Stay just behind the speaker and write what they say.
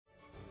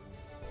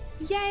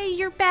Yay,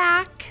 you're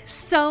back.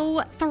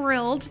 So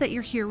thrilled that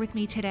you're here with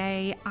me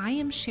today. I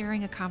am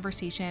sharing a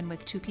conversation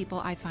with two people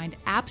I find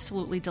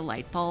absolutely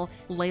delightful,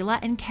 Layla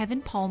and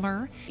Kevin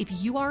Palmer. If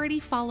you already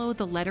follow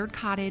The Lettered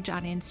Cottage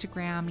on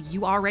Instagram,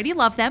 you already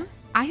love them.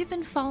 I have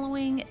been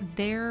following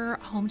their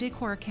home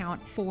decor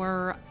account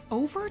for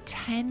over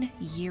 10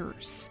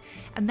 years.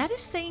 And that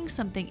is saying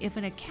something. If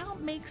an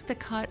account makes the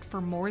cut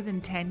for more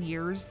than 10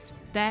 years,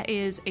 that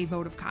is a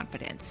vote of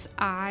confidence.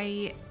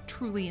 I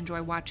truly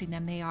enjoy watching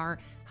them. They are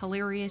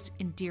hilarious,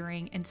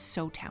 endearing, and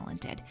so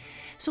talented.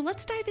 So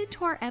let's dive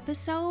into our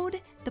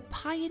episode, The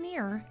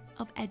Pioneer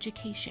of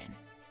Education.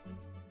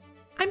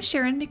 I'm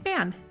Sharon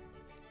McMahon,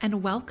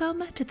 and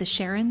welcome to the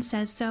Sharon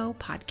Says So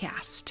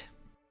podcast.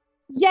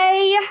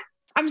 Yay!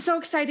 I'm so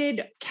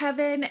excited.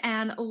 Kevin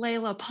and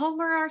Layla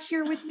Palmer are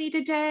here with me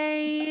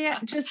today.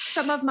 Just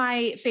some of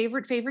my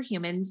favorite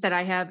humans that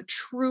I have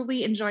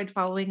truly enjoyed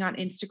following on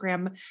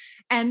Instagram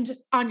and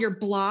on your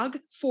blog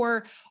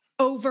for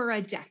over a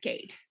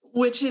decade.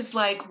 Which is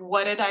like,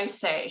 what did I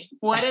say?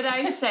 What did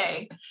I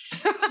say?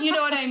 You know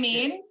what I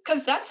mean?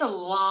 Because that's a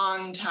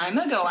long time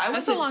ago. I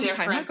was a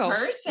different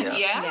person.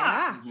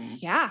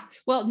 Yeah.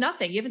 Well,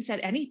 nothing. You haven't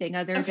said anything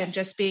other than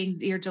just being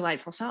your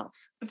delightful self.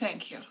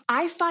 Thank you.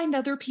 I find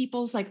other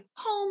people's like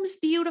homes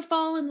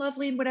beautiful and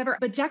lovely and whatever,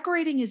 but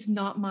decorating is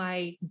not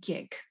my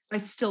gig. I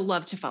still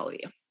love to follow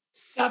you.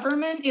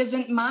 Government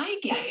isn't my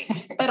gig,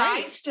 but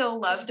right. I still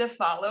love to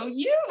follow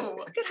you.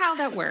 Look at how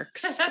that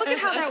works.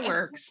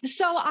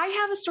 So I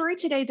have a story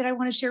today that I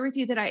want to share with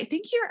you that I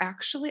think you're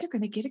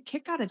going to get a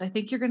kick out of. I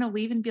think you're going to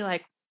leave and be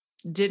like,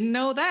 didn't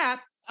know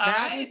that.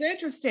 That is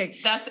interesting.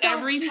 That's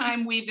every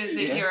time we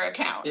visit your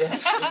account.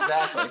 Yes,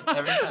 exactly.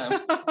 Every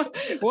time.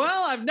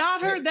 Well, I've not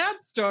heard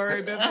that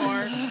story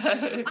before.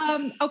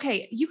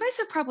 Okay. You guys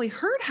have probably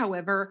heard,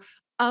 however,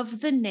 of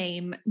the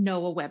name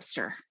Noah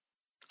Webster.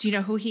 Do you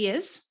know who he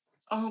is?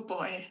 Oh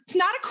boy. It's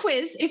not a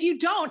quiz. If you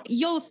don't,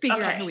 you'll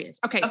figure out who he is.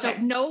 Okay. So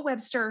Noah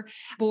Webster,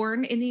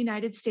 born in the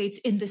United States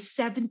in the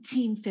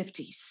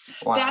 1750s.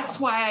 Wow. That's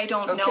why I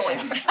don't know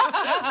him.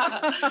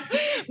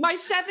 My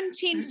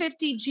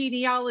 1750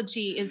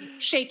 genealogy is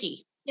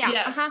shaky. Yeah.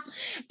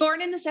 Yes.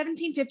 Born in the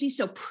 1750s,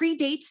 so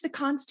predates the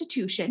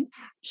Constitution.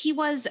 He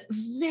was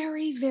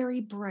very,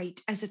 very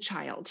bright as a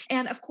child.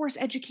 And of course,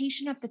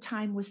 education at the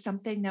time was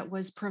something that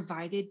was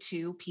provided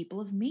to people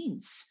of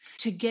means.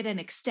 To get an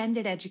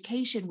extended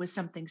education was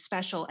something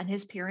special. And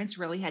his parents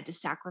really had to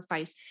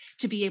sacrifice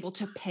to be able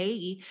to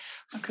pay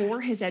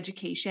for his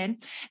education.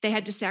 They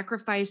had to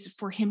sacrifice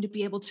for him to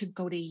be able to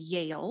go to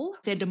Yale.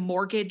 They had to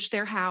mortgage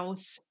their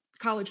house.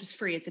 College was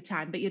free at the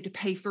time, but you had to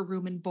pay for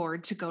room and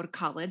board to go to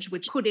college,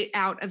 which put it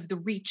out of the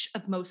reach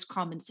of most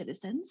common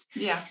citizens.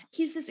 Yeah.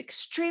 He's this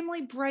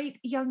extremely bright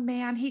young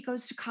man. He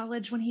goes to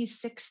college when he's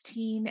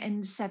 16 in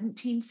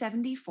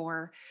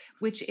 1774,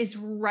 which is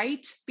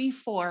right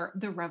before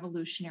the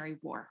Revolutionary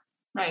War.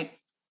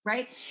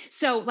 Right.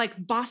 So like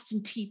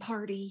Boston Tea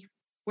Party,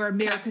 where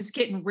America's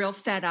getting real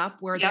fed up,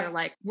 where they're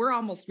like, we're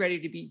almost ready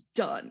to be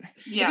done.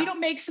 Yeah. If you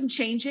don't make some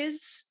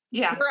changes,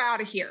 we're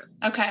out of here.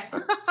 Okay.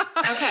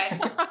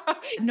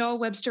 Noah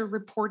Webster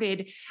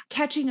reported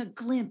catching a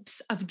glimpse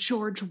of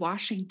George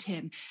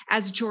Washington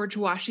as George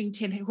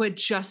Washington, who had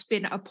just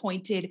been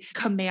appointed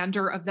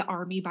commander of the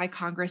army by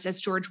Congress,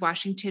 as George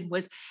Washington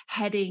was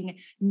heading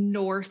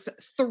north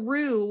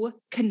through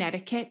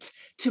Connecticut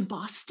to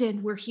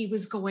Boston, where he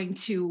was going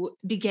to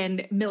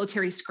begin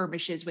military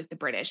skirmishes with the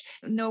British.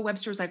 Noah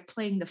Webster was like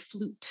playing the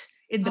flute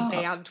in the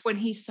band when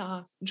he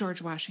saw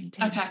George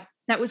Washington. Okay.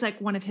 That was like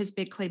one of his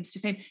big claims to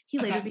fame. He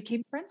later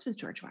became friends with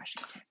George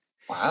Washington.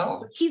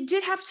 Wow. He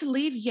did have to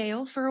leave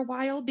Yale for a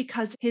while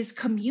because his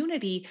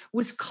community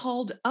was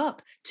called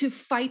up to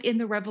fight in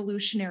the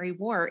Revolutionary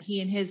War.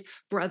 He and his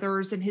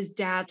brothers and his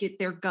dad get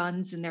their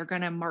guns and they're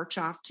going to march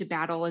off to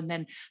battle. And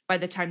then by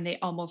the time they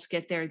almost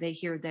get there, they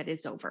hear that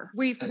it's over.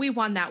 We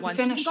won that one.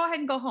 So you can go ahead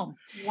and go home.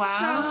 Wow.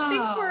 So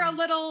things were a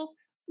little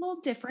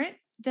different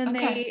than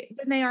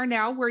they are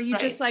now, where you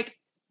just like,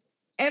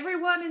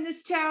 everyone in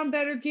this town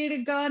better get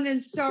a gun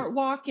and start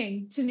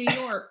walking to New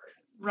York.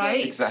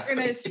 Right. Exactly.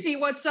 We're going to see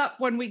what's up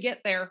when we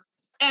get there.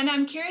 And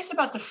I'm curious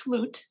about the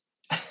flute.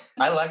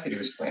 I like that he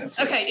was playing a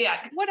flute. Okay,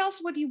 yeah. What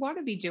else would you want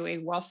to be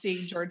doing while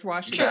seeing George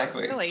Washington?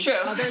 Exactly. Really, True.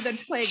 other than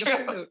playing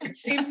a flute. It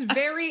seems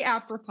very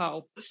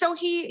apropos. So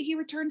he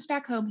returns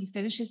back home. He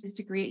finishes his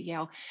degree at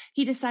Yale.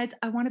 He decides,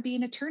 I want to be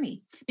an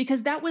attorney,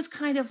 because that was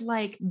kind of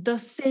like the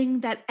thing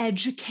that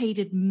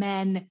educated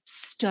men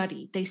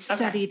studied. They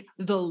studied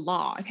the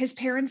law. His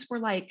parents were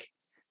like,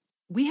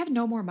 we have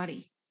no more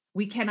money.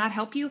 We cannot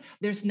help you.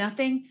 There's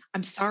nothing.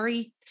 I'm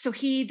sorry. So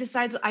he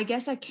decides, I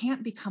guess I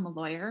can't become a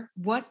lawyer.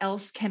 What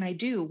else can I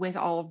do with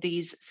all of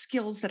these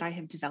skills that I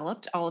have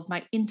developed, all of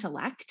my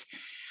intellect?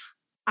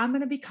 I'm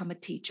going to become a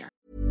teacher.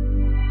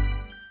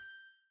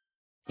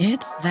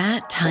 It's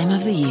that time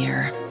of the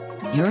year.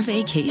 Your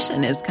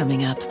vacation is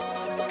coming up.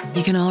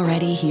 You can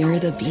already hear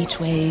the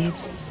beach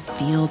waves,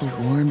 feel the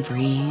warm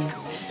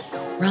breeze,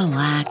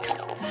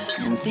 relax,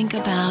 and think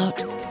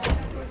about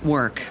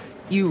work.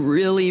 You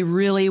really,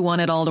 really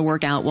want it all to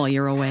work out while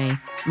you're away.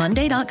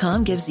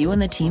 Monday.com gives you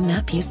and the team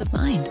that peace of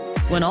mind.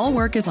 When all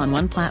work is on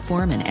one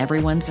platform and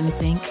everyone's in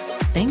sync,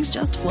 things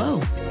just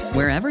flow.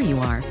 Wherever you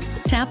are,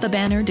 tap the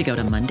banner to go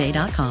to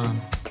Monday.com.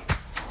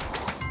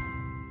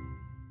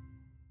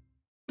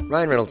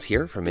 Ryan Reynolds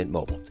here from Mint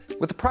Mobile.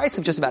 With the price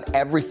of just about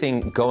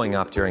everything going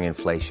up during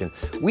inflation,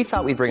 we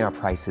thought we'd bring our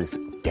prices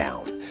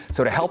down.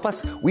 So to help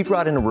us, we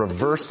brought in a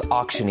reverse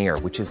auctioneer,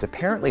 which is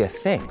apparently a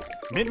thing.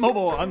 Mint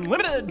Mobile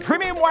Unlimited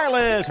Premium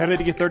Wireless. How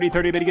to get 30,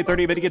 30, bit to get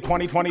 30, bit to get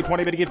 20, 20,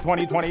 20, bit to get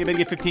 20, 20, bit to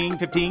get 15,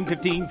 15,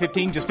 15,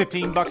 15, just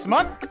 $15 a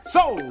month?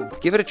 Sold!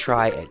 Give it a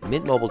try at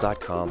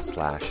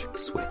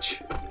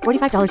mintmobile.com/switch.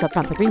 $45 up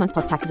front for 3 months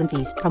plus taxes and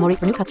fees. Promo rate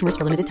for new customers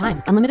for limited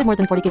time. Unlimited more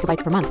than 40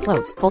 gigabytes per month.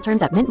 Slows full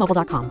terms at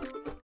mintmobile.com.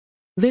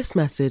 This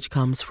message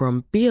comes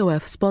from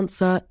BOF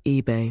sponsor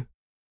eBay.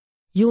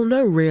 You'll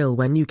know real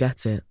when you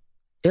get it.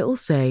 It'll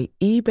say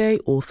eBay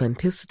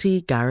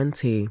Authenticity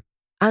Guarantee.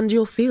 And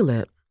you'll feel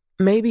it.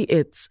 Maybe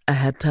it's a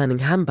head-turning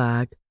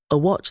handbag, a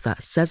watch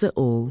that says it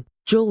all,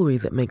 jewelry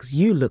that makes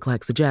you look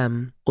like the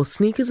gem, or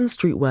sneakers and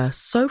streetwear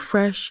so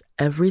fresh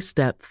every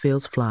step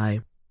feels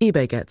fly.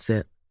 eBay gets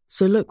it.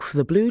 So look for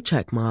the blue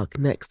check mark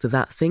next to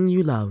that thing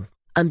you love.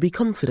 And be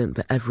confident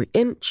that every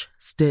inch,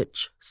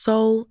 stitch,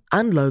 sole,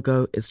 and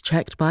logo is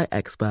checked by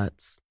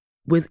experts.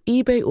 With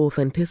eBay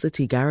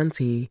Authenticity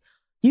Guarantee,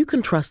 you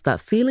can trust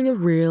that feeling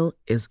of real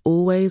is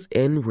always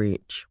in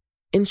reach.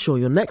 Ensure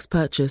your next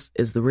purchase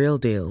is the real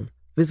deal.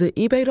 Visit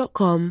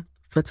ebay.com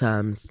for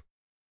terms.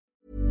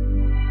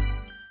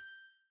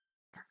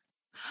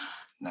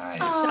 Nice.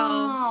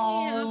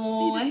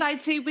 So he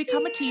decides to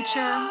become a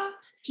teacher.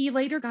 He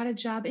later got a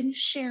job in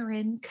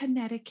Sharon,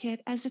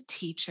 Connecticut as a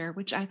teacher,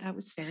 which I thought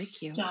was very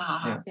cute.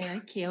 Stop. Very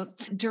cute.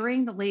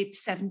 During the late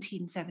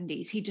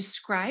 1770s, he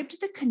described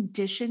the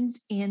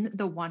conditions in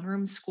the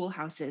one-room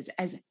schoolhouses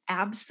as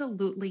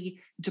absolutely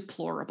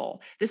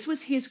deplorable. This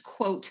was his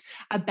quote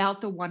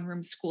about the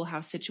one-room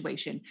schoolhouse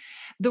situation.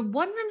 The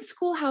one-room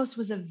schoolhouse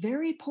was a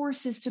very poor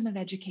system of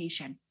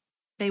education.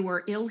 They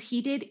were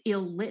ill-heated,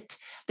 ill-lit.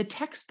 The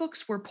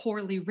textbooks were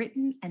poorly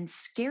written and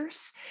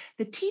scarce.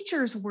 The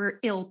teachers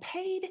were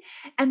ill-paid.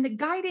 And the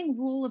guiding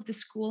rule of the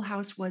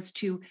schoolhouse was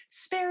to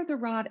spare the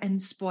rod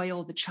and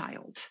spoil the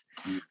child.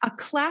 A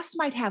class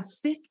might have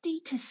 50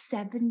 to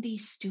 70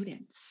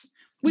 students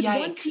with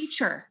one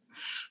teacher.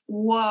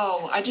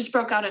 Whoa, I just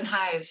broke out in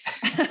hives.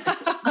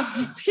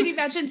 Can you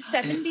imagine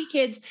 70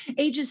 kids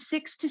ages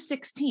 6 to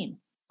 16?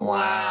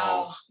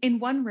 Wow. In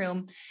one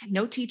room,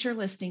 no teacher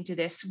listening to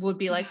this would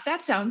be like,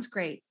 that sounds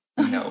great.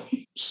 No.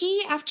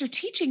 He, after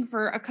teaching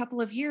for a couple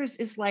of years,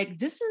 is like,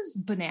 this is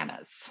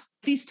bananas.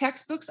 These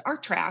textbooks are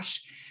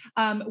trash.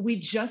 We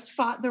just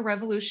fought the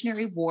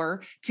Revolutionary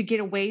War to get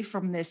away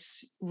from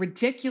this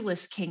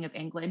ridiculous King of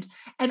England.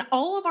 And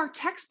all of our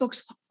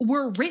textbooks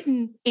were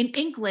written in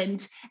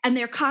England, and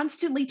they're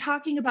constantly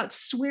talking about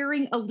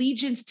swearing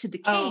allegiance to the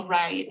king. Oh,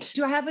 right.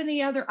 Do I have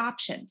any other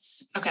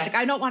options? Okay. Like,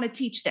 I don't want to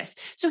teach this.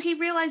 So he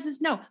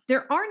realizes, no,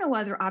 there are no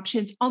other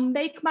options. I'll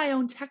make my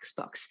own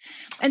textbooks.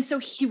 And so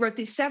he wrote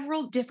these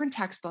several different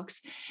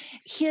textbooks.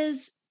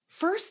 His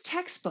first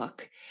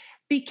textbook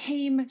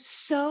became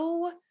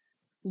so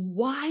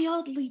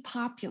wildly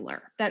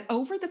popular that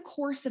over the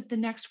course of the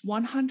next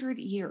 100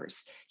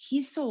 years,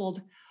 he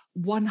sold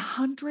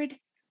 100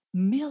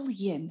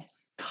 million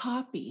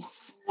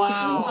copies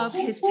of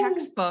his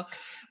textbook,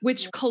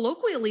 which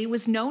colloquially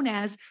was known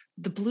as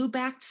the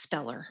Blue-Backed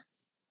Speller.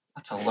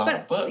 That's a lot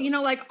of books. You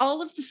know, like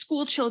all of the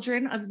school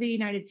children of the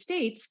United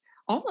States,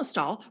 almost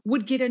all,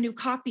 would get a new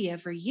copy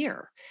every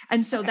year.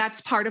 And so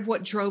that's part of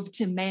what drove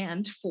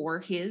demand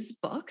for his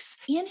books.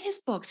 In his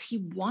books,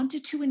 he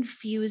wanted to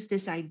infuse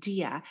this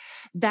idea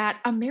that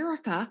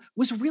America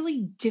was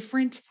really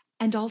different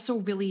and also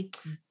really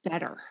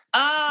better.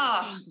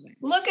 Oh,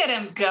 look at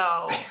him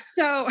go.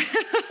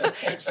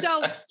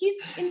 So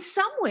he's in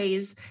some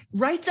ways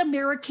writes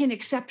American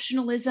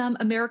exceptionalism,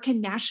 American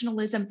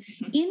nationalism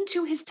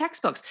into his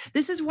textbooks.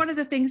 This is one of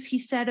the things he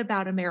said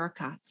about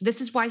America.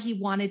 This is why he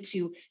wanted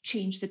to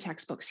change the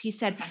textbooks. He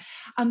said,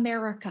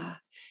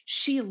 America,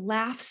 she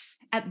laughs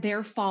at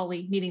their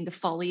folly, meaning the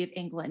folly of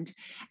England,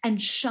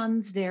 and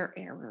shuns their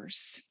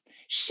errors.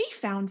 She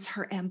founds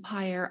her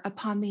empire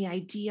upon the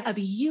idea of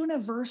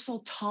universal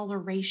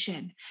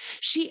toleration.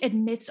 She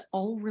admits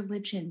all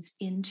religions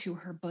into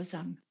her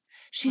bosom.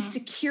 She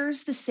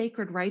secures the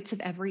sacred rights of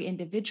every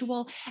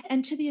individual,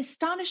 and to the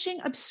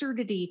astonishing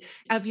absurdity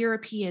of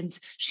Europeans,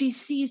 she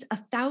sees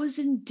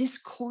 1,000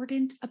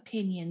 discordant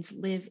opinions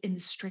live in the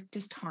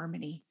strictest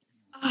harmony.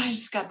 Oh, I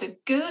just got the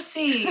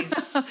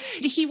goosies.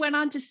 He went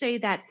on to say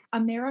that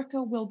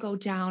America will go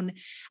down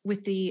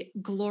with the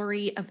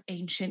glory of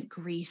ancient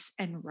Greece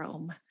and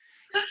Rome.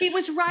 He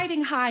was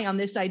riding high on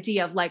this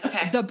idea of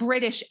like the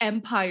British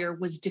Empire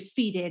was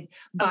defeated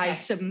by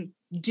some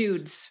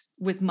dudes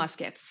with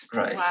muskets.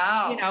 Right.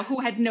 Wow. You know,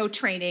 who had no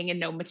training and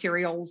no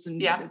materials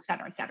and et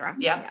cetera, et cetera.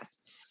 Yeah.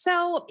 Yes.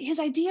 So his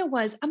idea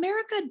was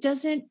America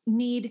doesn't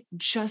need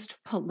just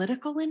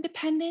political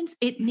independence.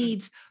 It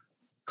needs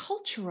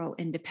cultural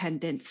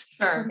independence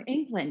from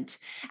England.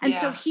 And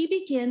so he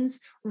begins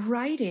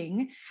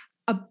writing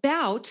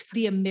about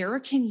the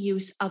American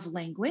use of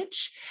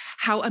language,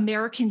 how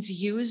Americans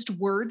used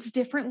words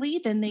differently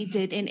than they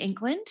did in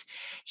England.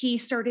 He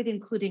started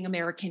including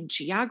American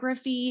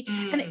geography.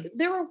 And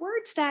there were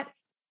words that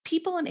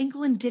people in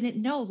England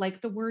didn't know,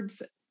 like the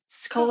words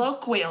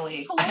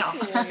colloquially. Like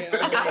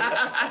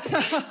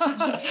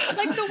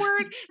the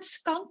word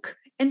skunk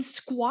and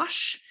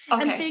squash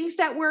and things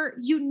that were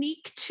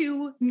unique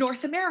to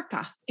North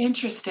America.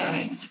 Interesting.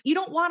 Right. You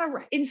don't want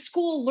to, in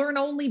school, learn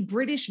only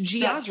British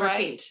geography. That's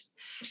right.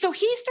 So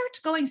he starts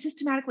going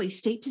systematically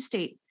state to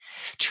state,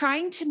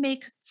 trying to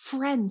make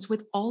friends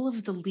with all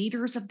of the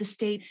leaders of the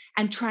state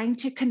and trying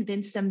to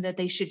convince them that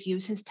they should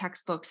use his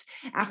textbooks.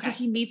 After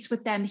he meets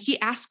with them, he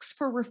asks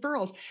for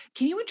referrals.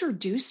 Can you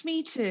introduce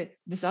me to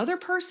this other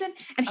person?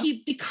 And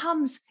he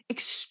becomes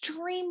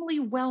extremely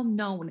well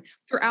known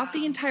throughout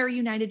the entire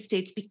United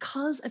States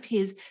because of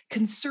his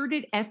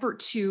concerted effort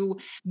to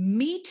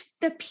meet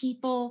the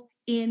people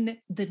in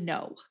the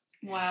know.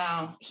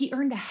 Wow. He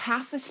earned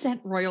 0.5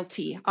 cent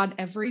royalty on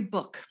every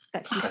book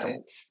that he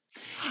sold.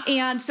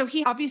 And so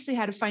he obviously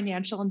had a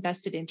financial and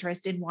vested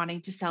interest in wanting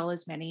to sell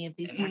as many of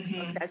these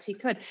textbooks as he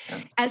could.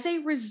 As a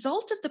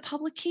result of the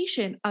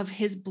publication of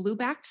his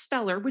Blueback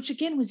Speller, which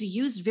again was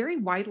used very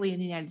widely in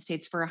the United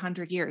States for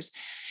 100 years,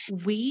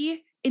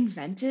 we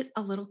invented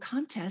a little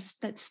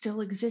contest that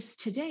still exists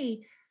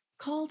today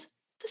called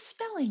the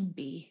Spelling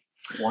Bee.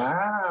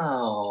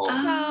 Wow.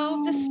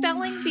 So the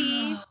Spelling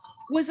Bee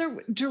was a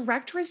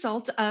direct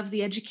result of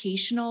the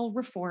educational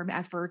reform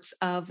efforts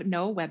of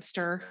Noah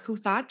Webster, who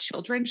thought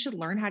children should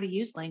learn how to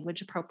use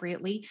language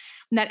appropriately,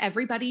 and that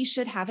everybody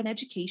should have an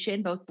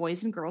education, both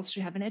boys and girls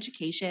should have an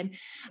education.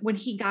 When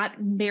he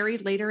got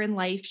married later in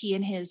life, he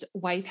and his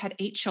wife had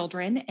 8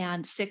 children,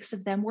 and 6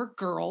 of them were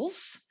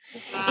girls.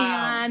 Wow.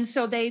 And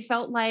so they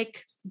felt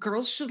like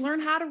girls should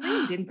learn how to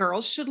read and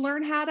girls should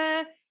learn how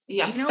to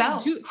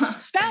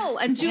spell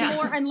and do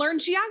more and learn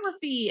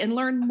geography and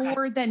learn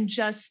more than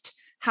just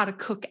how to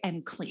cook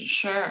and clean.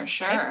 Sure.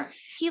 Right?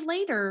 He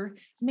later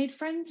made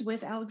friends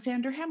with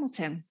Alexander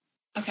Hamilton.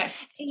 Okay.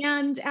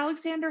 And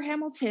Alexander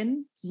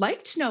Hamilton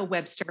liked Noah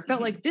Webster,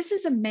 felt like this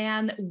is a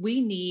man we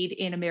need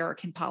in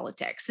American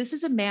politics. This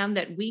is a man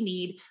that we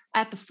need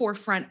at the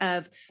forefront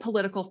of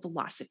political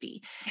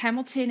philosophy.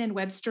 Hamilton and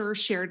Webster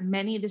shared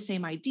many of the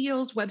same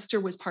ideals. Webster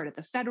was part of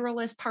the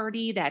Federalist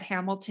Party that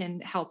Hamilton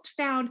helped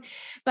found.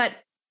 But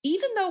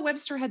even though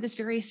Webster had this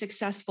very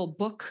successful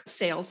book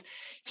sales,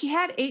 he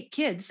had 8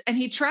 kids and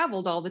he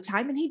traveled all the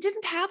time and he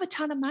didn't have a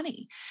ton of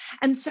money.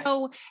 And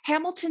so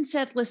Hamilton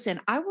said, listen,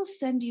 I will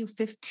send you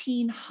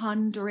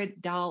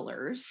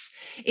 $1,500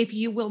 if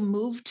you will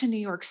move to New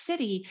York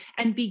City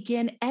and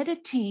begin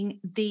editing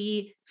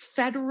the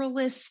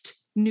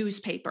Federalist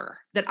newspaper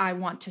that I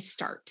want to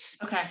start.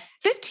 Okay.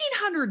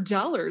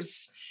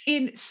 $1,500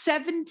 in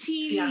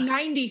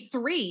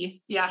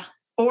 1793. Yeah.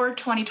 Or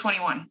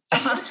 2021. You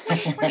know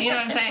what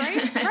I'm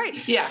saying?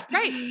 Right. Yeah.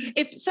 Right.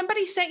 If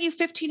somebody sent you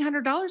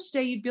 $1,500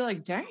 today, you'd be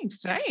like, dang,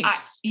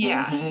 thanks.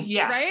 Yeah.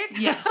 Yeah. Right.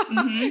 Yeah.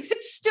 Mm-hmm.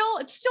 It's still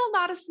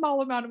not a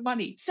small amount of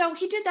money. So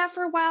he did that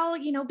for a while,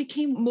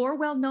 became more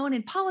well-known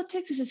in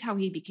politics. This is how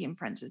he became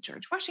friends with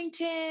George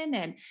Washington.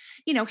 And,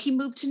 he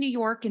moved to New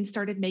York and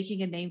started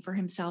making a name for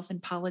himself in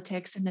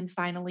politics. And then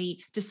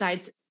finally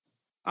decides,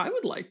 I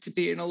would like to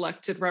be an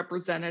elected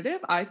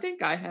representative. I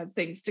think I have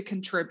things to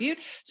contribute.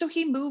 So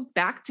he moved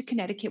back to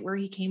Connecticut, where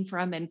he came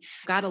from, and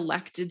got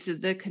elected to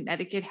the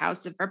Connecticut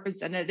House of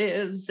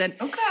Representatives. And,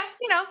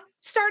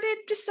 started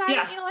deciding,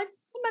 I'm going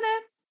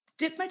to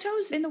dip my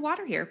toes in the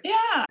water here.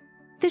 Yeah.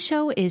 This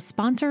show is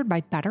sponsored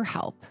by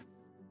BetterHelp.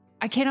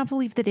 I cannot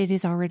believe that it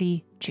is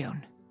already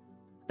June.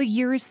 The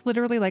year is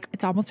literally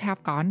it's almost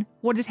half gone.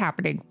 What is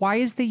happening? Why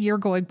is the year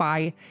going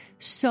by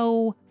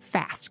so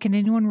fast? Can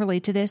anyone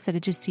relate to this? That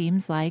it just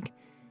seems like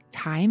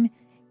time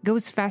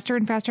goes faster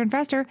and faster and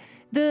faster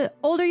the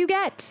older you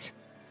get.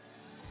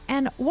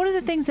 And one of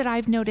the things that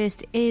I've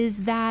noticed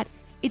is that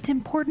it's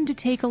important to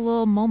take a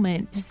little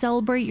moment to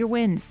celebrate your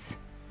wins,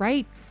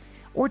 right?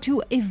 Or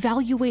to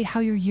evaluate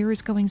how your year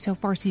is going so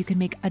far so you can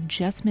make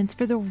adjustments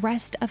for the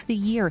rest of the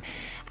year.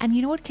 And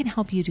you know what can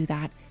help you do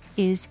that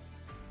is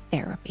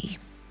therapy.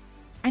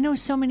 I know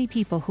so many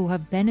people who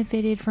have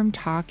benefited from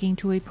talking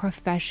to a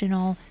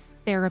professional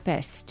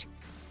therapist.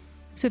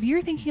 So if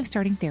you're thinking of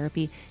starting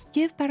therapy,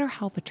 give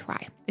BetterHelp a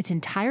try. It's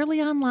entirely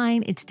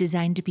online. It's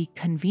designed to be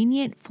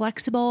convenient,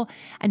 flexible,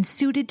 and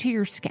suited to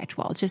your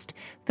schedule. Just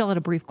fill out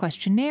a brief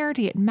questionnaire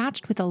to get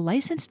matched with a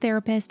licensed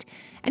therapist,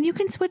 and you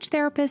can switch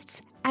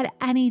therapists at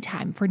any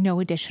time for no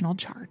additional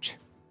charge.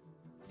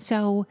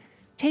 So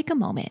take a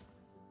moment.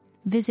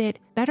 Visit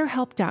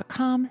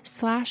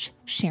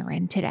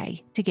BetterHelp.com/Sharon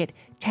today to get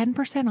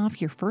 10% off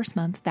your first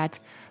month. That's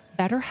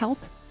BetterHelp,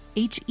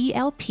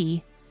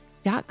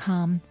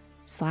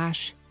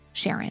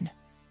 HELP.com/Sharon.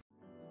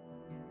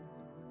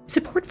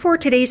 Support for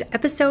today's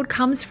episode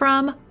comes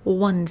from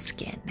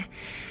OneSkin.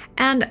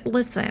 And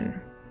listen,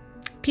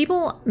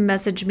 people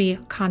message me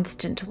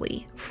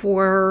constantly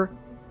for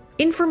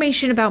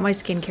information about my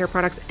skincare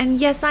products. And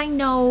yes, I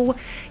know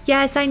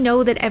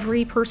that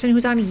every person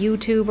who's on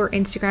YouTube or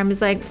Instagram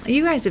is like,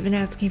 you guys have been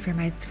asking for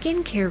my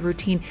skincare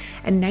routine.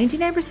 And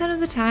 99% of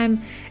the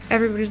time,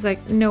 everybody's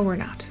like, no, we're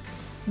not.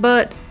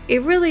 But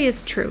it really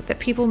is true that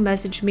people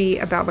message me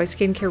about my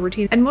skincare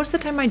routine. And most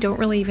of the time, I don't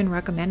really even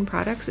recommend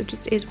products. It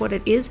just is what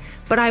it is.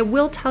 But I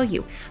will tell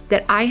you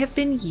that I have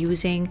been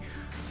using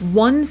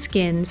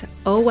OneSkin's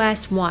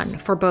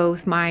OS1 for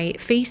both my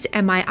face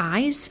and my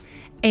eyes.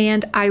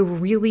 And I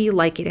really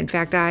like it. In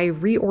fact, I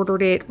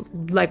reordered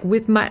it like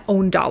with my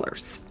own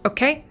dollars.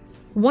 Okay.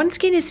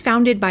 OneSkin is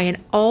founded by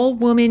an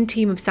all-woman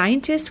team of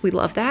scientists. We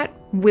love that.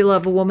 We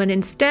love a woman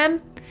in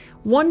STEM.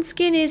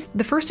 OneSkin is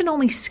the first and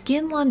only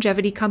skin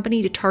longevity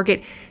company to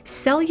target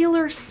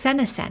cellular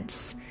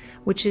senescence,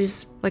 which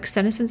is like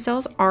senescent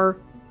cells are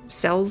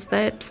cells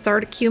that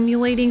start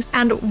accumulating.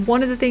 And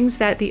one of the things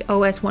that the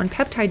OS1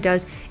 peptide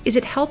does is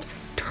it helps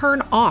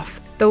turn off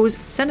those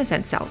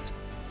senescent cells.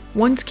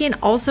 OneSkin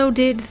also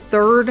did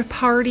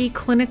third-party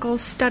clinical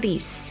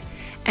studies,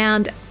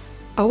 and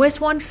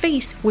OS1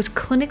 Face was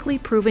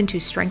clinically proven to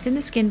strengthen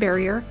the skin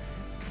barrier,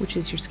 which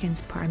is your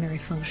skin's primary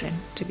function,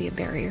 to be a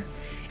barrier,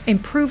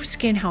 improve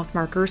skin health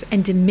markers,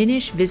 and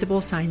diminish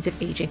visible signs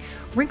of aging.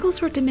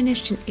 Wrinkles were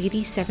diminished in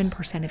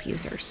 87% of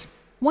users.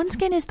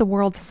 OneSkin is the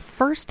world's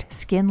first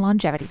skin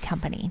longevity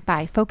company.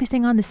 By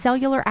focusing on the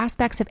cellular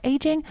aspects of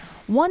aging,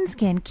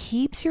 OneSkin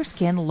keeps your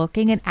skin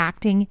looking and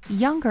acting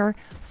younger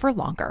for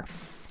longer.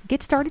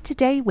 Get started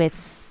today with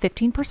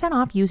 15%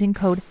 off using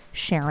code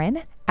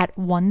Sharon at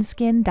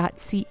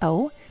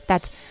oneskin.co.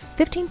 That's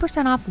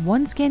 15% off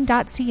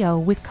oneskin.co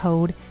with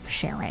code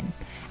Sharon.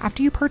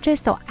 After you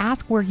purchase, they'll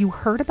ask where you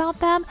heard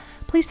about them.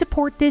 Please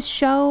support this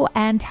show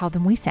and tell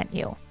them we sent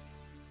you.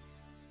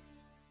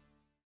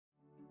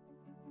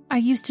 I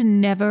used to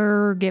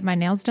never get my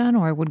nails done,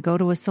 or I would go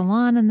to a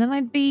salon and then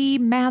I'd be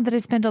mad that I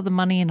spent all the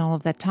money and all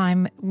of that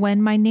time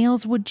when my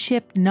nails would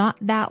chip not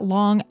that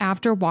long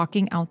after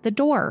walking out the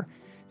door.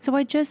 So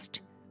I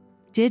just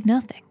did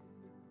nothing.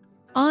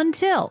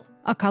 Until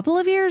a couple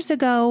of years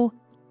ago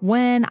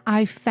when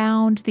I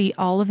found the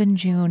Olive &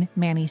 June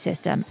Mani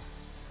system.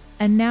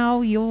 And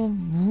now you'll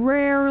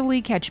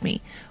rarely catch me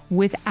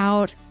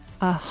without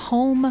a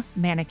home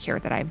manicure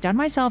that I've done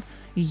myself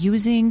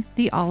using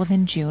the Olive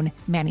 & June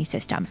Mani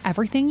system.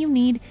 Everything you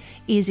need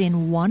is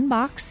in one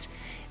box.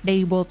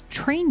 They will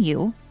train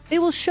you. They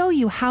will show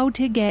you how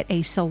to get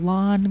a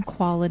salon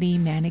quality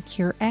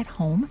manicure at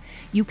home.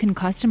 You can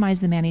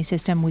customize the Mani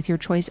system with your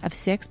choice of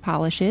 6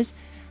 polishes.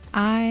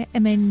 I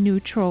am a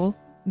neutral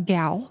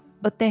gal,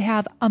 but they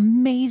have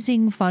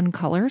amazing fun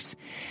colors.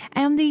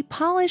 And the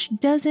polish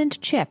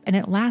doesn't chip, and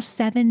it lasts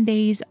 7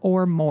 days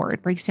or more.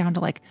 It breaks down to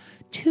like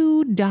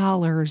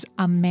 $2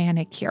 a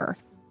manicure.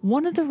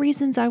 One of the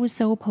reasons I was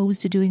so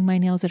opposed to doing my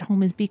nails at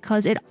home is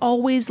because it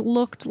always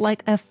looked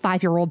like a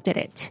 5-year-old did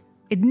it.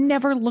 It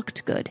never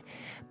looked good.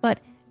 But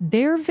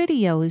their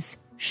videos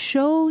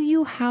show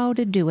you how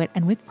to do it.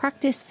 And with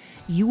practice,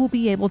 you will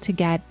be able to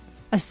get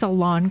a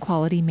salon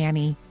quality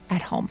mani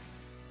at home.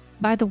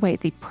 By the way,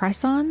 the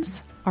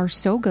press-ons are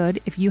so good.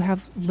 If you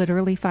have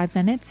literally 5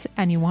 minutes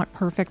and you want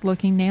perfect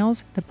looking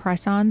nails, the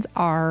press-ons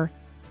are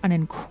an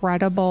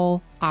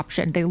incredible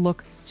option. They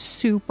look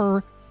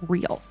super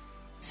real.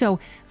 So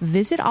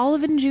visit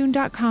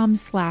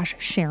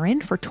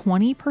oliveandjune.com/Sharon for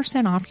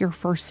 20% off your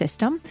first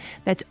system.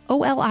 That's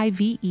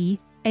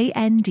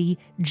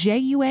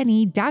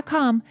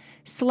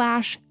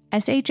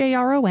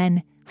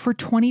oliveandjune.com/SHARON for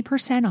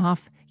 20%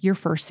 off your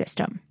first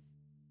system.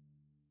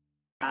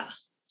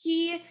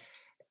 He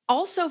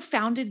also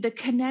founded the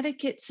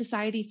Connecticut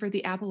Society for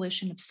the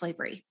Abolition of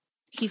Slavery.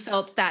 He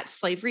felt that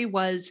slavery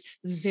was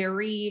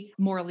very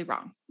morally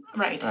wrong.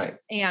 Right.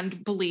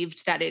 And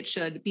believed that it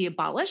should be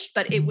abolished.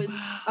 But it was,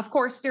 of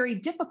course, very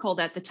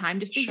difficult at the time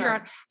to figure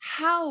out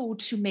how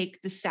to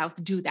make the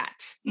South do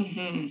that.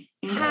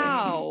 Mm-hmm.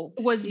 How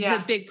was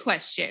the big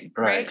question,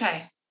 right?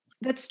 Okay.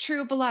 That's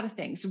true of a lot of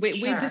things.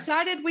 We've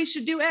decided we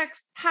should do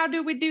X. How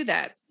do we do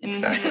that?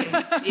 Exactly.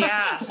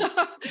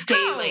 Yes.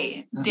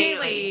 Daily.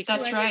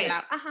 That's right.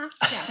 Yeah.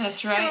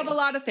 That's right. True of a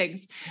lot of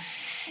things.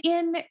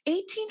 In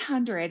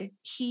 1800,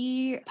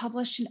 he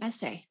published an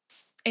essay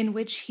in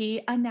which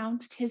he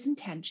announced his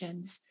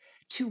intentions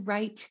to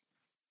write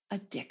a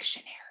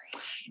dictionary.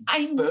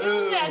 I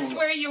knew that's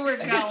where you were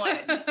going.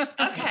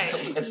 Okay. So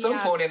at some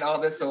point in all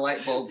this, the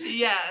light bulb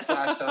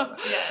flashed on.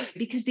 Yes.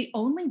 Because the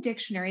only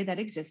dictionary that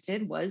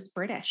existed was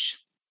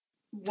British.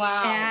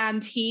 Wow.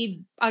 And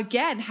he,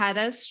 again, had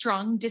a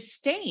strong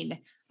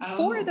disdain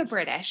for the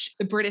British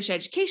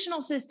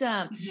educational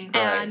system. Mm-hmm.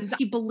 And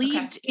he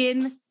believed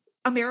in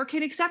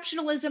American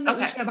exceptionalism, that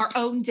we should have our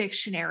own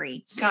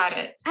dictionary. Got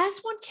it. As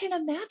one can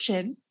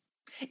imagine,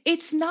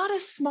 it's not a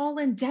small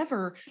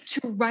endeavor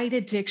to write a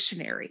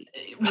dictionary.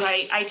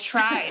 Right. I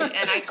tried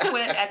and I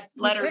quit at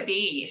letter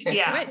B.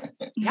 Yeah.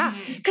 Yeah.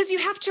 Because you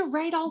have to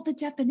write all the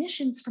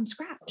definitions from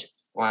scratch.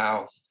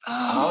 Wow.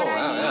 Oh,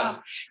 wow. Yeah.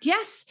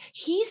 Yes.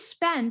 He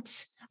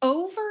spent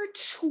over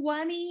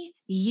 20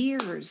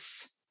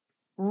 years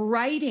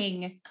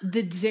writing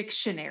the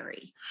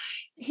dictionary.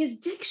 His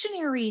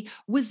dictionary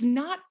was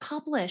not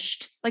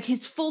published, like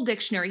his full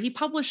dictionary. He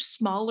published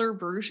smaller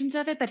versions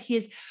of it, but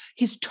his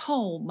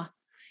tome,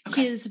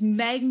 his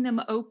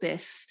magnum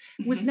opus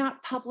was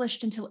not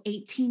published until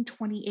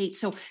 1828.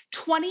 So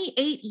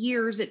 28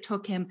 years it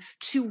took him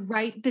to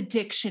write the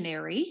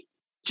dictionary.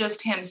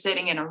 Just him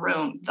sitting in a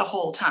room the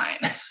whole time.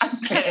 I'm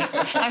kidding.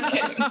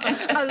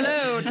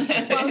 Alone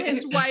while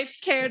his wife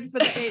cared for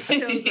the 8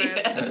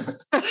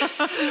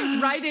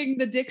 children. Writing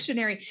the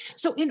dictionary.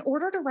 So in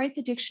order to write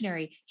the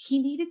dictionary,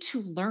 he needed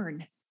to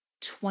learn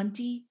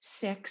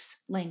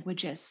 26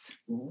 languages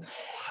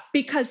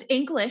because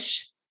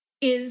English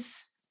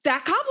is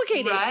that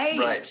complicated.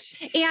 Right.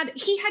 And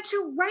he had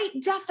to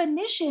write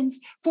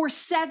definitions for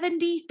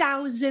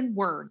 70,000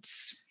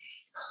 words.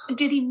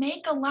 Did he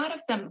make a lot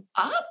of them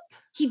up?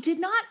 He did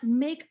not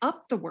make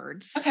up the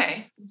words.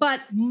 Okay. But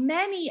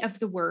many of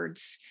the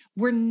words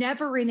were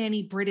never in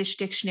any British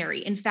dictionary.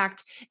 In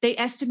fact, they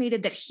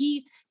estimated that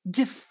he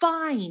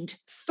defined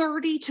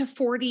 30 to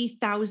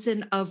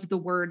 40,000 of the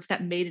words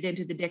that made it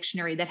into the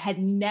dictionary that had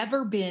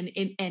never been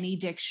in any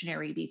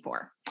dictionary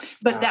before.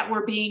 But that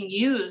were being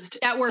used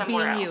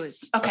somewhere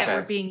else. Okay. That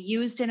were being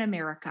used in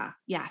America.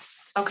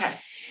 Yes. Okay.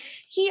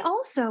 He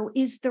also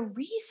is the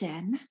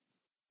reason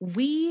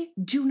we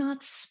do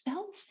not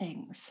spell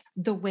things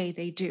the way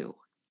they do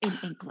in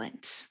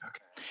England.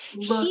 Okay.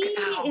 Look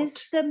out. He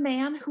is the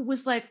man who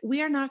was like,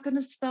 we are not going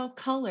to spell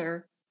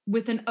color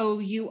with an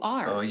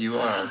O-U-R.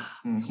 O-U-R.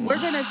 Mm-hmm. We're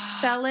going to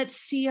spell it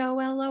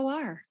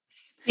C-O-L-O-R.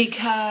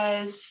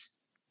 Because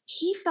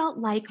he felt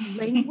like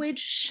language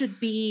should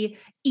be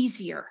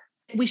easier.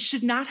 We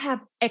should not have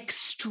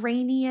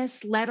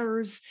extraneous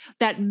letters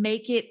that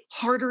make it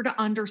harder to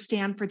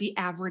understand for the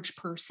average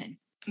person.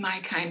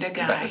 My kind of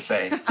guy. About to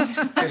say.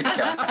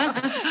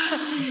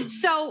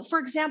 So, for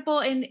example,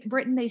 in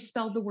Britain, they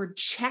spelled the word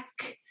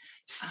check,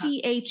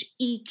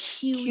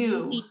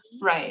 C-H-E-Q-U-E.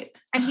 Right.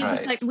 And he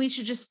was like, we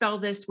should just spell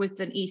this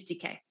with an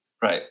E-C-K.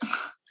 Right.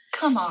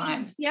 Come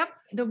on. Yep.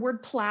 The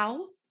word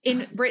plow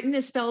in Britain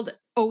is spelled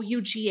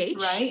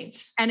O-U-G-H.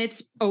 Right. And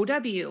it's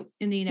O-W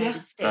in the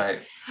United States. Right.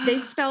 They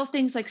spell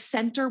things like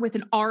center with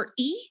an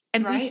R-E,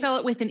 and we spell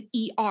it with an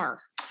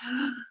E-R.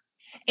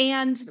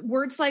 And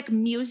words like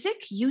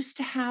music used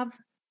to have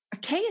a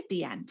K at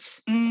the end,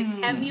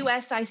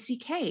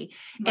 M-U-S-I-C-K.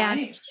 And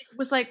he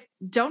was like,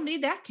 don't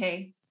need that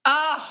K.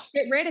 Oh,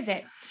 get rid of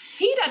it.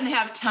 He doesn't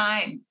have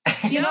time.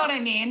 You know what I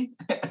mean?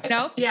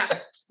 Nope. Yeah.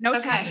 No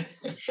time.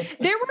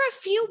 There were a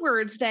few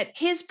words that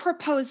his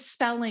proposed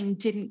spelling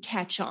didn't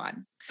catch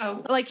on.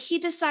 Oh. Like he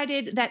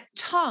decided that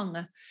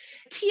tongue,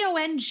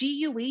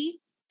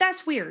 T-O-N-G-U-E,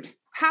 that's weird.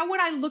 How would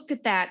I look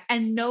at that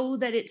and know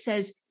that it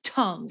says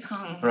tongue?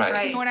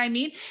 Right. You know what I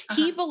mean?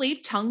 He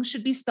believed tongue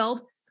should be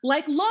spelled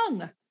like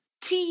lung,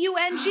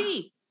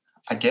 T-U-G.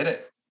 I get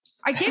it.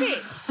 I get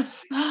it.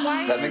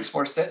 Why that makes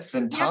more sense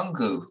than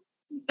tongu.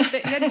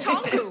 Than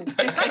tongu.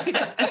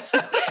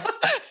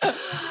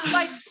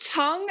 Like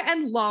tongue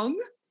and lung.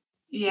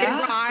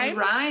 Yeah, they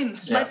rhyme.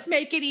 Let's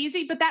make it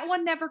easy. But that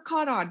one never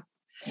caught on.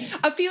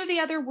 A few of the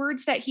other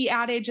words that he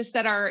added, just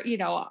that are, you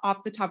know,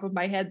 off the top of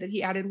my head that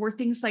he added were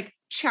things like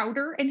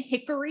chowder and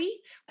hickory.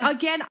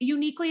 Again,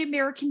 uniquely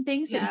American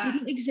things that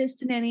didn't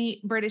exist in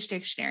any British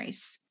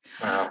dictionaries.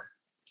 Wow.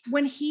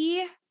 When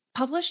he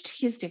published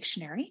his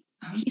dictionary,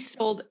 he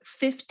sold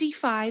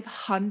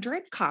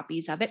 5,500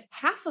 copies of it.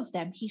 Half of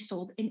them he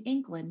sold in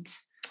England.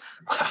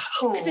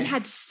 Wow. Because it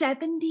had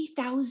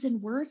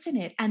 70,000 words in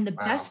it. And the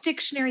best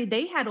dictionary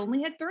they had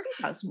only had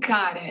 30,000 words.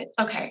 Got it.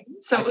 Okay.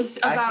 So it was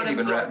about I can't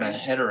even wrap my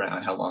head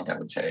around how long that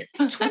would take.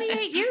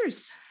 28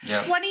 years.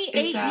 Yeah.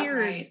 28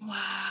 years. Right? Wow.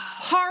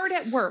 Hard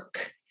at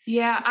work.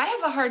 Yeah. I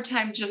have a hard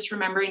time just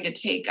remembering to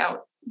take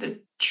out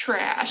the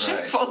trash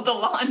and fold the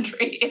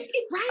laundry.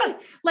 Right.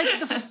 Like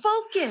the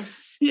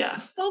focus.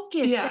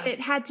 That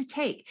it had to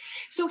take.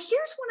 So here's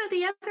one of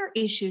the other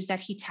issues that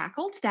he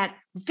tackled that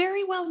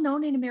very well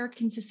known in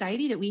American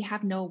society that we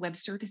have Noah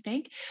Webster to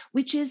thank,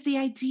 which is the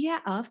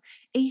idea of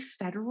a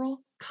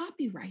federal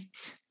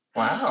copyright.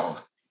 Wow.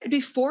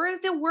 Before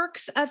the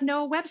works of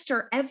Noah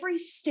Webster, every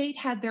state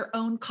had their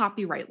own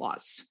copyright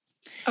laws.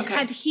 Okay.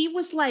 And he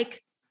was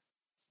like,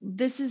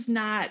 this is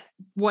not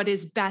what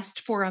is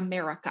best for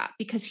America,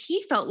 because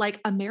he felt like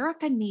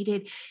America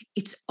needed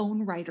its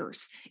own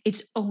writers,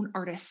 its own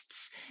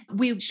artists.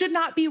 We should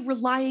not be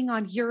relying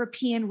on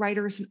European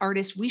writers and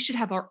artists. We should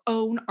have our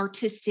own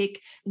artistic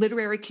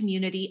literary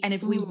community. And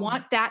if we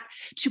want that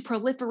to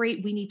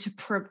proliferate, we need to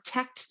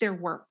protect their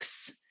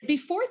works.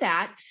 Before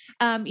that,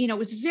 it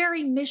was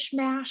very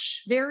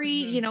mishmash,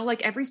 very,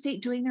 like every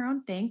state doing their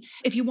own thing.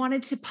 If you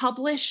wanted to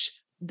publish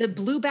the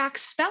blueback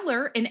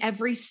speller in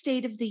every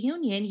state of the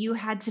union, you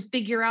had to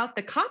figure out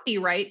the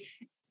copyright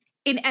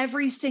in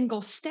every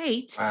single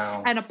state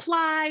and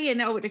apply,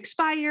 and it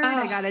expired.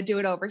 I got to do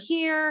it over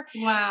here.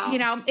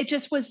 Wow. It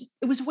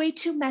was way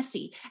too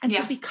messy. And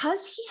so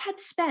because he had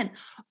spent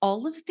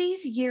all of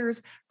these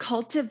years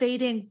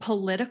cultivating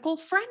political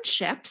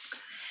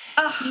friendships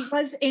He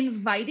was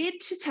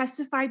invited to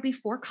testify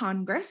before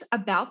Congress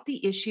about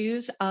the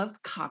issues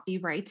of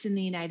copyrights in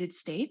the United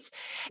States.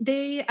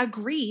 They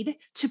agreed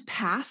to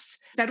pass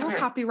federal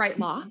copyright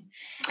law,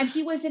 and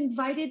he was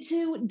invited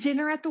to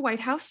dinner at the White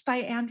House by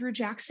Andrew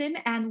Jackson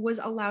and was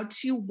allowed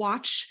to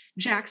watch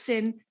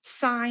Jackson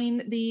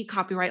sign the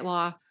copyright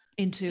law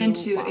into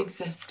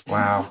existence.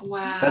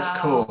 Wow. That's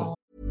cool.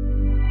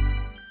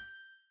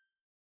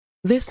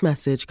 This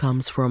message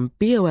comes from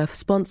BOF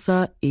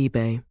sponsor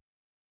eBay.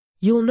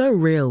 You'll know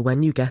real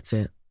when you get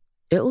it.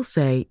 It'll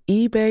say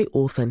eBay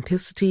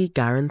Authenticity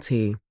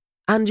Guarantee.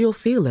 And you'll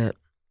feel it.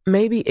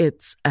 Maybe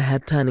it's a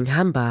head-turning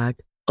handbag,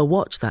 a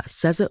watch that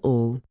says it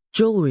all,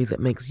 jewelry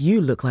that makes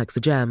you look like the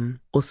gem,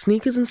 or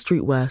sneakers and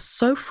streetwear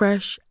so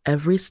fresh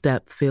every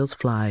step feels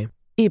fly.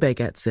 eBay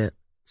gets it.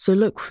 So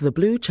look for the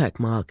blue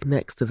check mark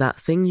next to that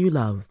thing you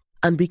love.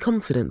 And be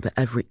confident that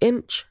every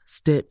inch,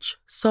 stitch,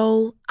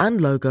 sole, and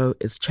logo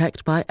is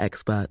checked by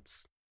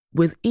experts.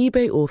 With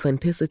eBay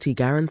Authenticity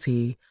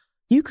Guarantee,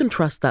 you can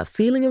trust that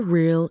feeling of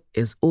real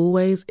is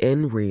always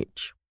in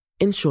reach.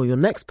 Ensure your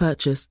next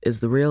purchase is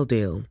the real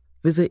deal.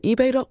 Visit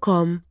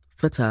eBay.com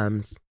for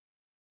terms.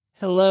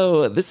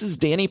 Hello, this is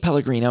Danny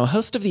Pellegrino,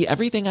 host of the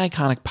Everything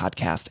Iconic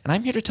podcast, and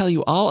I'm here to tell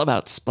you all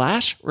about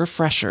Splash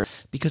Refresher,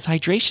 because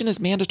hydration is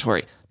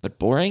mandatory, but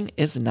boring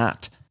is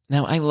not.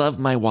 Now, I love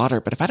my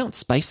water, but if I don't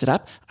spice it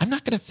up, I'm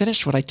not going to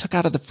finish what I took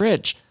out of the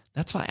fridge.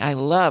 That's why I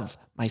love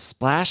my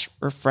Splash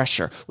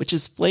Refresher, which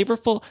is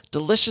flavorful,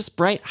 delicious,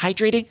 bright,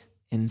 hydrating,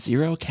 and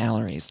 0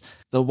 calories.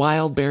 The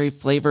wild berry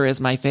flavor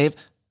is my fave.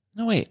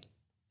 No, wait.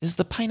 Is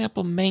the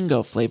pineapple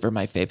mango flavor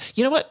my fave?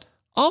 You know what?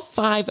 All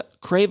 5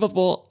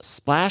 craveable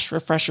Splash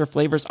Refresher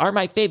flavors are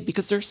my fave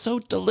because they're so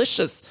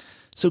delicious.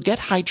 So get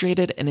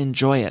hydrated and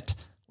enjoy it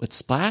with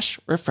Splash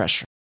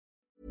Refresher.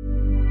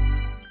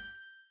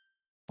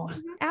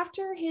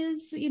 After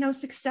his,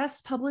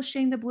 success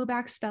publishing the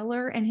Blueback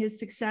Speller and his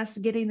success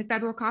getting the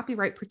federal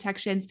copyright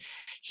protections,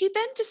 he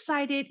then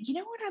decided, you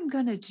know what I'm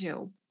going to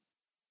do?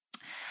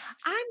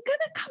 I'm going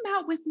to come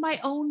out with my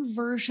own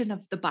version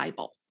of the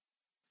Bible.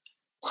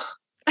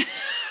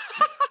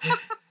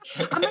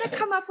 I'm going to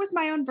come up with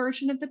my own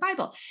version of the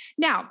Bible.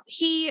 Now,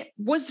 he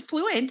was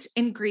fluent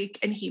in Greek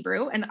and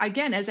Hebrew. And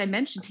again, as I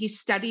mentioned, he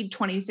studied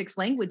 26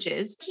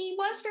 languages. He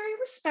was very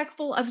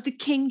respectful of the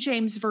King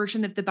James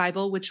Version of the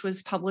Bible, which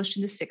was published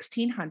in the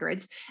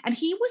 1600s. And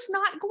he was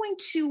not going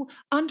to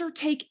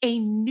undertake a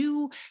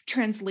new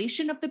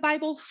translation of the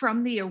Bible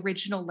from the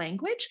original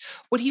language.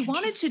 What he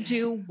wanted to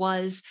do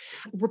was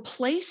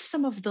replace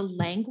some of the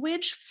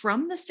language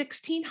from the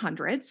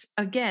 1600s,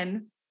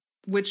 again,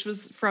 which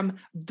was from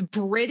the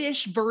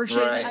British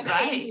version of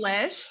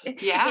English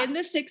in the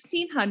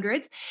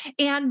 1600s,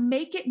 and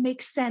make it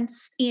make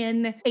sense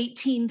in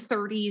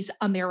 1830s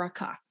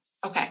America.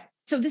 Okay.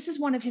 So this is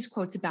one of his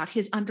quotes about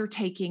his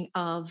undertaking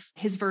of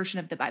his version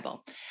of the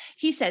Bible.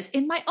 He says,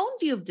 "In my own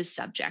view of this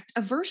subject,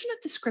 a version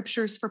of the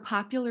scriptures for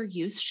popular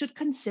use should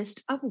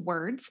consist of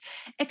words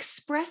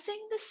expressing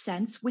the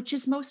sense which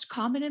is most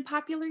common in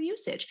popular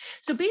usage."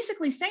 So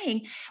basically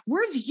saying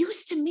words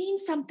used to mean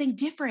something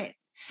different.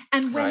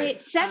 And when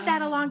it said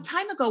that a long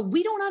time ago,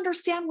 we don't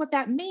understand what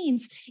that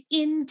means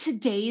in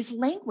today's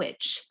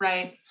language.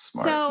 Right.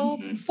 Smart. So,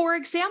 for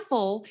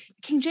example,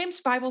 King James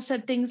Bible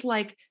said things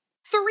like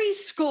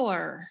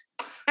 60.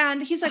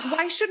 And he's like,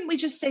 why shouldn't we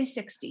just say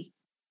 60?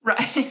 Right.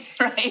 And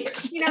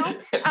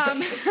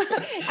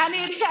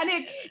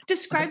it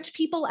described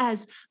people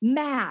as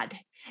mad.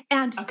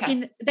 And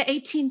in the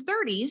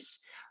 1830s,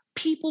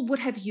 people would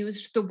have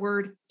used the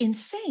word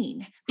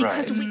insane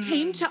because we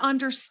came to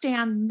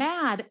understand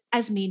mad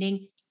as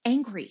meaning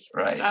angry.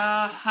 Right.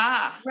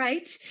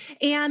 Right.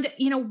 And,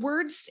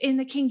 words in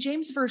the King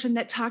James Version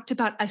that talked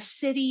about a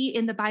city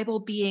in the Bible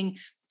being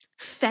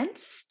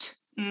fenced.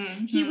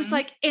 Mm-hmm. He was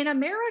like, in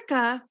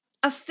America,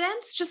 a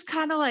fence just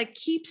kind of like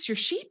keeps your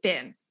sheep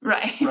in.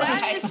 Right.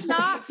 That's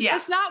not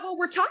what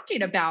we're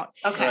talking about.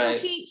 Okay. So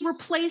he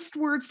replaced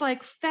words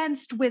like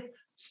fenced with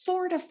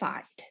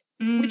fortified.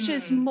 Which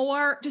is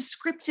more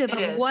descriptive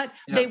of what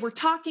they were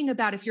talking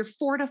about if you're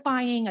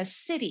fortifying a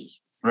city.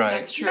 Right.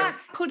 That's true. Not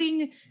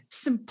putting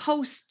some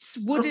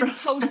wooden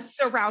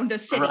posts around a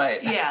city.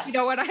 Right. Yes. You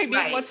know what I mean?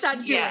 Right. What's that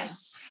doing?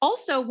 Yes.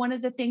 Also, one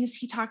of the things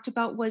he talked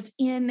about was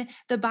in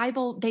the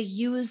Bible, they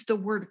use the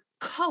word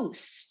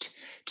coast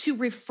to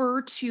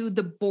refer to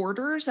the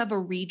borders of a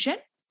region.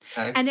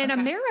 Okay. And in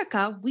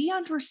America, we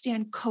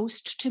understand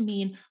coast to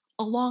mean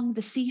along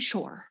the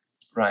seashore.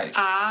 Right.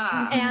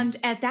 And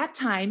at that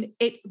time,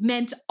 it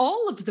meant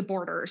all of the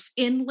borders,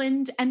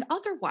 inland and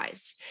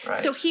otherwise. Right.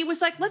 So he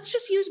was like, let's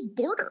just use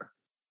border.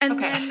 And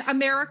then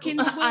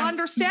Americans will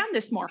understand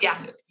this more. Yeah.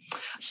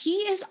 He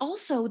is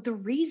also the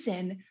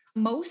reason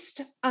most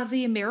of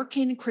the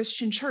American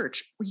Christian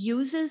church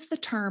uses the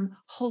term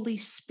Holy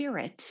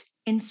Spirit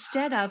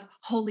instead of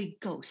Holy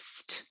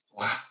Ghost.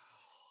 Wow.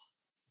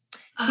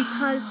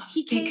 Because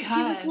he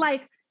was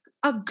like,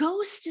 a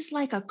ghost is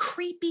like a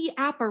creepy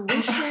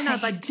apparition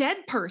of a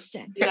dead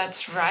person.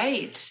 That's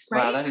right.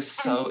 Wow, that is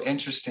so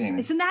interesting.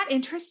 Isn't that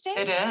interesting?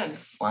 It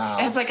is. Wow.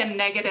 It has like a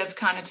negative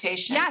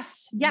connotation.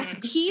 Yes.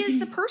 He is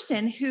the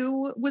person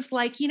who was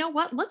like, you know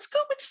what? Let's go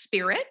with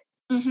spirit.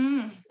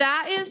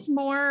 That is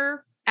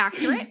more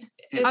accurate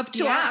up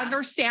to our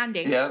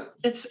understanding. Yeah.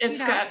 It's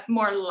got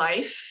more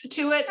life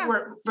to it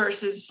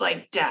versus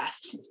like death.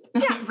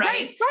 Yeah,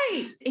 right.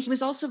 He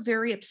was also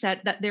very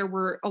upset that there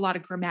were a lot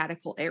of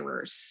grammatical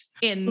errors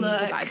in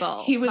the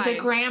Bible. He was a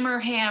grammar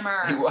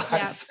hammer. He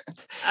was.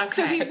 Okay.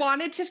 So he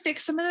wanted to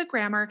fix some of the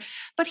grammar,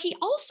 but he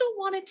also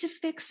wanted to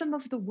fix some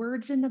of the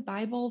words in the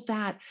Bible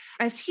that,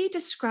 as he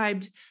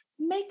described,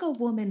 make a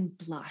woman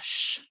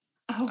blush.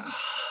 Oh,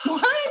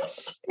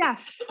 what?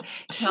 Yes.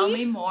 Tell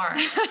me more.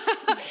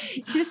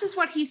 This is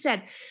what he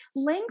said.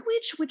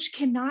 Language which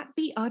cannot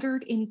be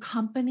uttered in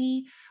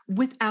company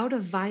without a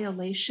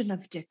violation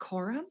of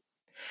decorum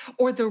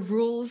or the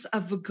rules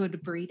of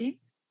good breeding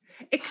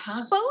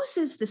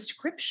exposes the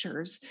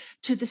scriptures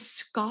to the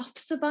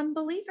scoffs of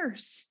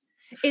unbelievers.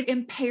 It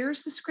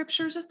impairs the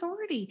scripture's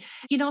authority.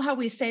 You know how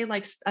we say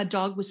like a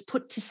dog was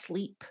put to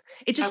sleep?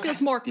 It just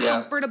feels more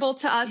comfortable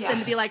to us than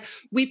to be like,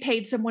 we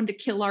paid someone to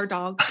kill our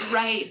dog.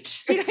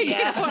 Right. You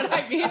know what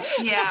I mean?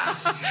 Yeah.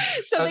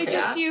 So they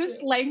just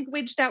used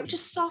language that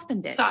just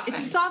softened it. It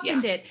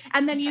softened it.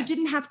 And then you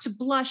didn't have to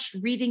blush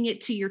reading it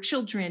to your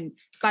children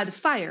by the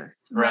fire.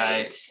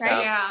 Right.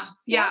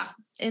 Yeah.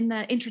 In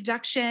the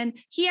introduction,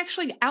 he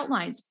actually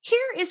outlines, here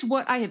is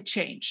what I have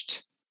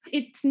changed.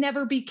 It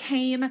never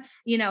became,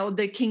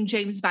 the King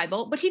James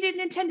Bible, but he didn't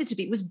intend it to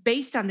be. It was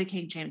based on the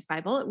King James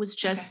Bible. It was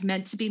just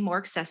meant to be more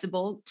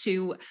accessible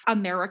to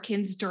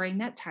Americans during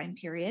that time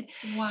period.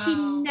 Wow. He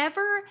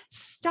never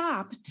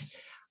stopped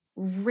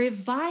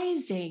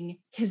revising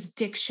his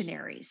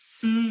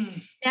dictionaries.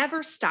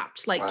 Never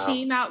stopped.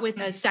 Came out with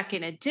a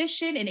second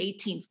edition in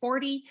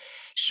 1840,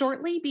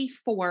 shortly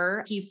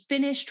before he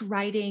finished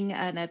writing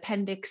an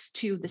appendix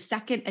to the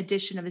second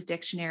edition of his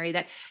dictionary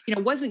that,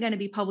 wasn't going to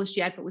be published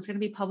yet, but was going to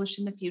be published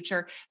in the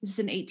future. This is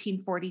in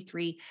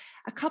 1843.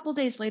 A couple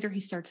days later, he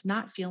starts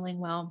not feeling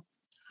well.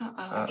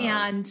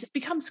 And it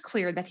becomes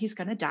clear that he's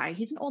going to die.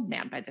 He's an old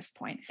man by this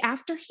point.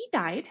 After he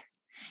died,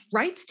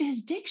 rights to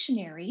his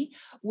dictionary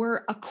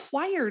were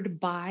acquired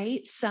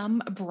by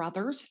some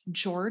brothers,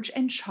 George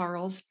and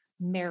Charles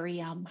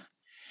Merriam.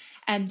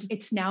 And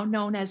it's now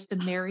known as the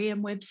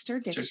Merriam-Webster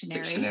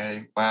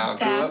Dictionary. Wow,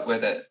 grew up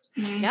with it.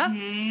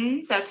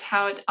 Yep. That's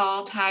how it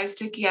all ties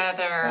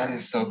together. That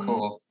is so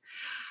cool.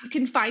 You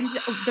can find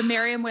the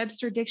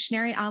Merriam-Webster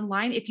Dictionary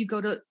online. If you go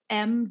to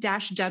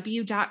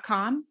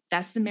m-w.com,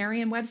 that's the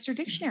Merriam-Webster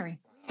Dictionary.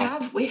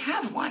 We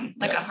have one,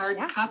 like a hard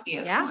copy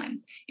of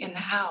one in the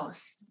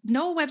house.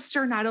 Noah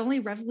Webster not only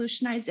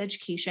revolutionized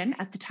education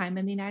at the time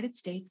in the United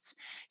States,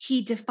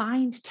 he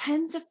defined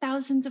tens of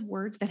thousands of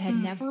words that had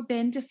never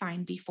been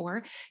defined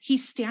before. He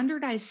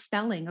standardized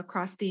spelling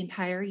across the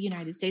entire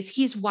United States.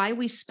 He's why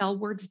we spell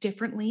words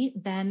differently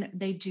than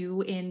they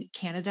do in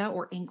Canada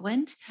or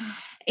England.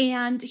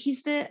 And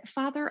he's the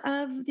father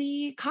of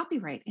the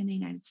copyright in the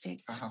United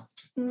States.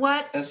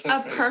 What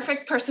a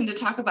perfect person to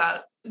talk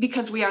about.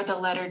 Because we are the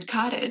lettered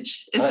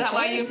cottage. Is that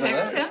why you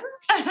picked him?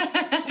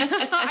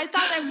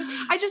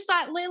 I just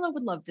thought Layla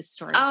would love this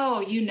story. Oh,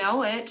 you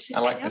know it.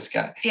 I like this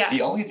guy. Yeah.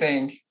 The only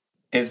thing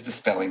is the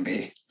spelling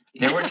bee.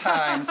 There were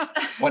times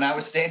when I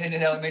was standing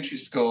in elementary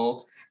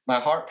school, my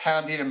heart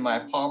pounding and my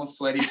palms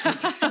sweaty.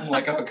 I'm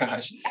like, oh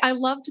gosh. I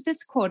loved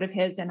this quote of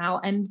his, and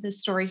I'll end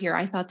this story here.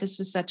 I thought this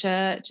was such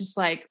that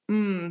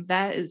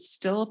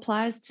still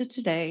applies to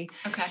today.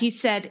 Okay. He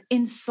said,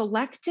 in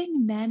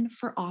selecting men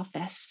for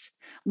office,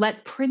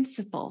 let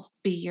principle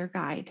be your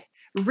guide.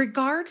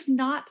 Regard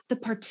not the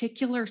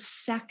particular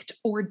sect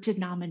or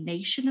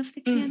denomination of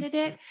the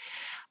candidate.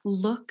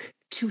 Look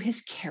to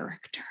his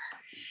character.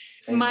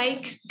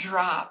 Mic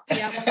drop.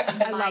 Yep.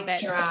 I love it.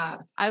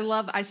 Drop.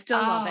 I still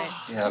love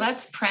it. Yep.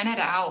 Let's print it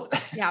out.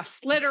 Yes,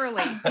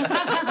 literally.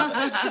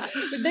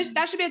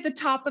 That should be at the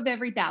top of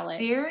every ballot.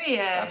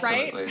 Serious.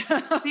 Right?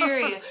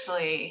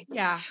 Seriously.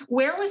 Yeah.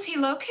 Where was he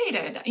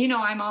located?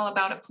 I'm all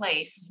about a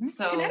place.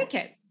 So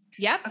Connecticut.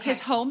 Yep. Okay. His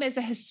home is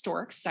a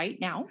historic site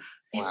now.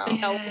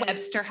 Wow.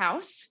 Webster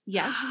House.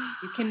 Yes.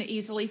 You can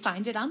easily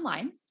find it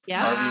online.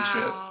 Yeah. RV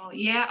trip.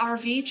 Yeah,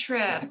 RV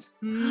trip.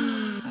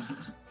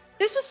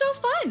 This was so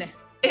fun.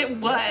 It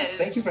was. Yes,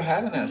 thank you for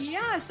having us.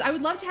 Yes, I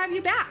would love to have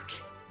you back.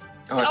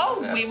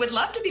 We would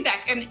love to be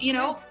back. And,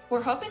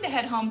 we're hoping to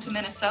head home to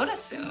Minnesota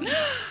soon.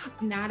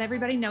 Not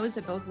everybody knows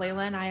that both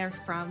Layla and I are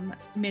from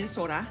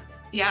Minnesota.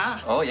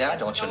 Yeah. Oh, yeah.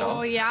 Don't you know?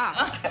 Oh,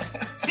 yeah.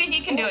 See, he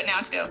can do it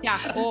now, too.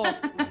 Yeah. Oh,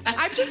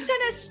 I'm just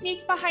going to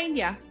sneak behind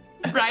you.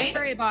 Right? Don't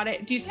worry about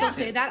it. Do you still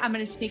say that? I'm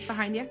going to sneak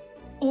behind you.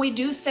 We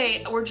do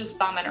say we're just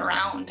bumming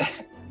around.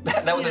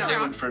 That was a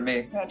new one for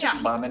me.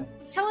 Just bumming.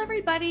 Tell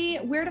everybody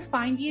where to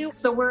find you.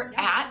 So we're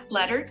at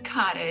Lettered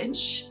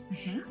Cottage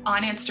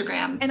on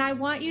Instagram. And I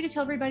want you to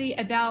tell everybody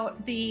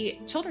about the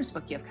children's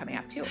book you have coming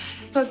out too.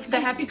 So it's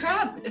The Happy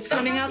Crab. It's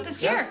coming out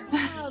this year.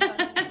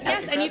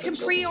 Yes, and you can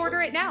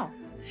pre-order it now.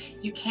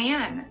 You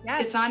can.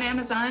 Yes. It's on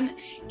Amazon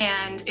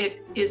and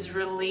it is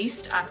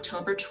released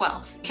October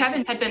 12th.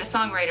 Kevin had been a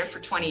songwriter for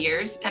 20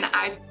 years and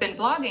I've been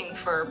blogging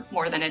for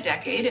more than a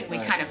decade, and we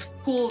kind of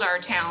pooled our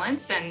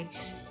talents. And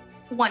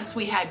once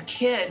we had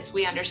kids,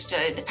 we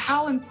understood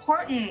how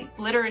important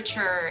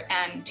literature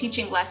and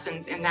teaching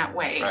lessons in that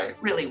way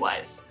really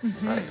was.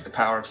 Right, the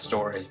power of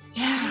story.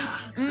 Yeah.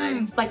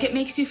 Like it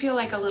makes you feel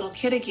like a little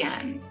kid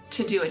again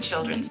to do a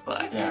children's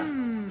book. I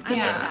love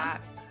that.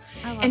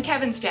 And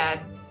Kevin's dad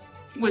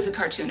was a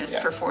cartoonist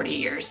for 40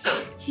 years.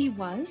 So he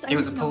was? He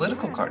was a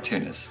political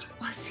cartoonist.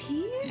 Was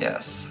he?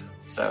 Yes.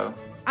 So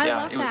I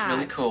love it was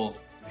really cool.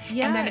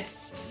 Yes. And then it's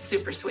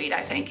super sweet,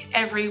 I think.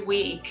 Every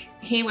week,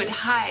 he would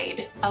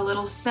hide a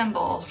little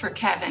symbol for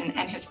Kevin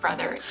and his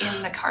brother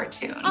in the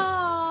cartoon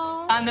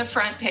on the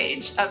front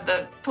page of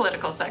the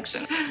political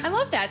section. I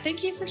love that.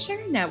 Thank you for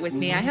sharing that with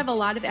me. I have a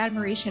lot of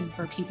admiration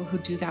for people who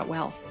do that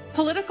well.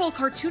 Political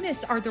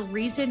cartoonists are the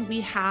reason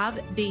we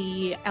have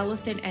the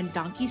elephant and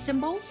donkey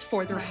symbols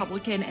for the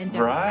Republican and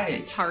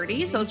Democratic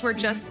parties. Those were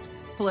just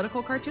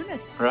political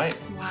cartoonists. Right.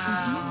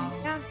 Wow.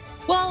 Yeah.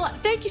 Well,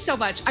 thank you so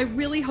much. I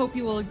really hope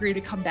you will agree to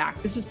come back.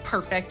 This was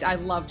perfect. I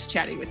loved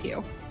chatting with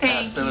you.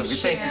 Absolutely.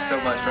 Thank you so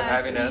much for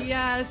having us.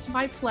 Yes,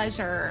 my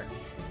pleasure.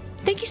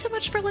 Thank you so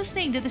much for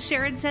listening to the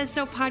Sharon Says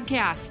So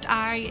podcast.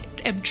 I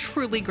am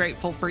truly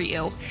grateful for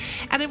you.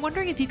 And I'm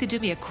wondering if you could do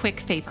me a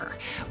quick favor.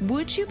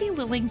 Would you be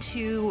willing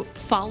to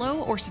follow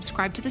or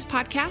subscribe to this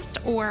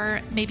podcast,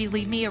 or maybe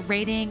leave me a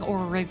rating or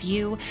a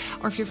review?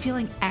 Or if you're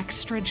feeling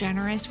extra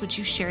generous, would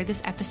you share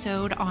this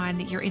episode on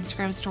your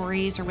Instagram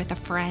stories or with a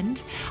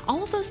friend?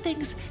 All of those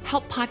things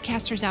help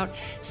podcasters out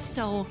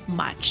so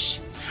much.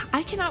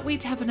 I cannot wait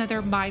to have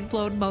another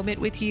mind-blown moment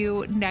with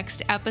you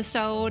next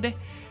episode.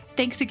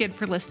 Thanks again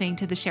for listening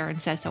to the Sharon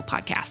Says So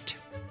podcast.